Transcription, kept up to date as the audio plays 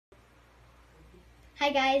Hi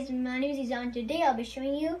guys, my name is Izan. Today I'll be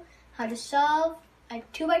showing you how to solve a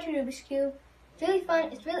 2x2 Rubik's Cube. It's really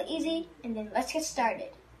fun, it's really easy, and then let's get started.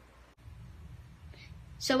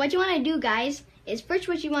 So what you want to do, guys, is first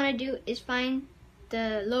what you want to do is find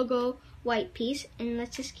the logo white piece, and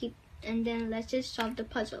let's just solve the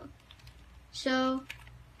puzzle. So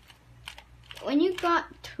when you got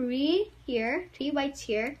three whites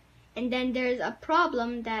here, and then there's a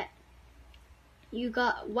problem that you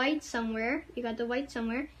got the white somewhere.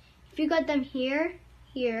 If you got them here,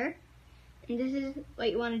 and this is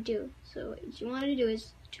what you want to do. So what you want to do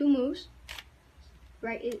is two moves.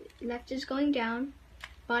 Left is going down,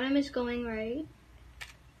 bottom is going right,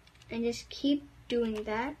 and just keep doing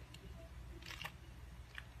that,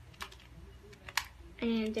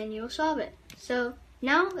 and then you'll solve it. So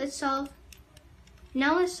now let's solve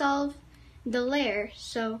the layer.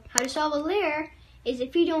 So how to solve a layer is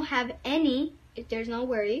if you don't have any, if there's no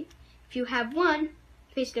worry. If you have one,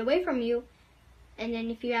 face it away from you, and then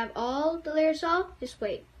if you have all the layers solved, just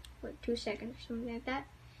wait 2 seconds or something like that.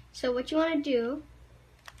 So what you want to do,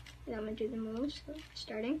 and I'm going to do the moves, so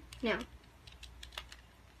starting now.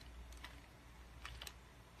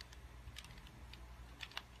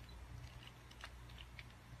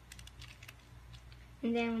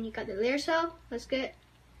 And then when you got the layer solved, let's get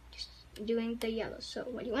just doing the yellow. So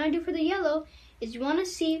what you want to do for the yellow is you want to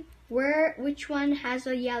see which one has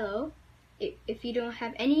a yellow. If you don't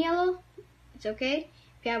have any yellow, it's okay.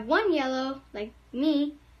 If you have one yellow, like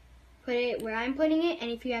me, put it where I'm putting it. And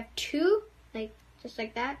if you have two, just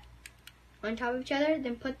like that, on top of each other,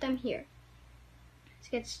 then put them here. Let's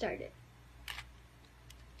get started.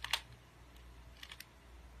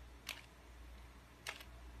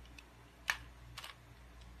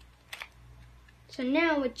 So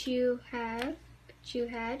now what you had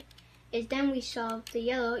is then we solved the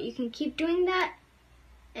yellow. You can keep doing that,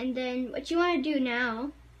 and then what you want to do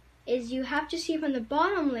now is you have to see from the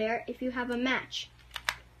bottom layer if you have a match.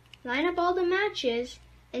 Line up all the matches,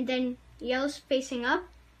 and then yellow's facing up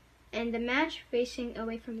and the match facing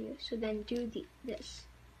away from you. So then do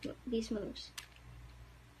these moves.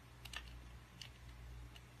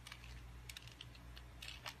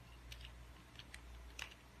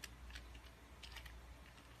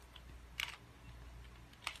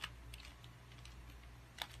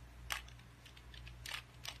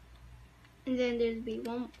 And then there'll be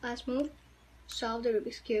one last move, solve the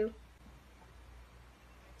Rubik's Cube.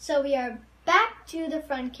 So we are back to the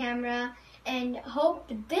front camera, and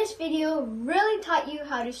hope this video really taught you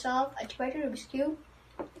how to solve a 2x2 Rubik's Cube.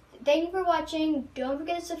 Thank you for watching. Don't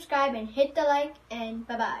forget to subscribe and hit the like, and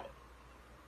bye-bye.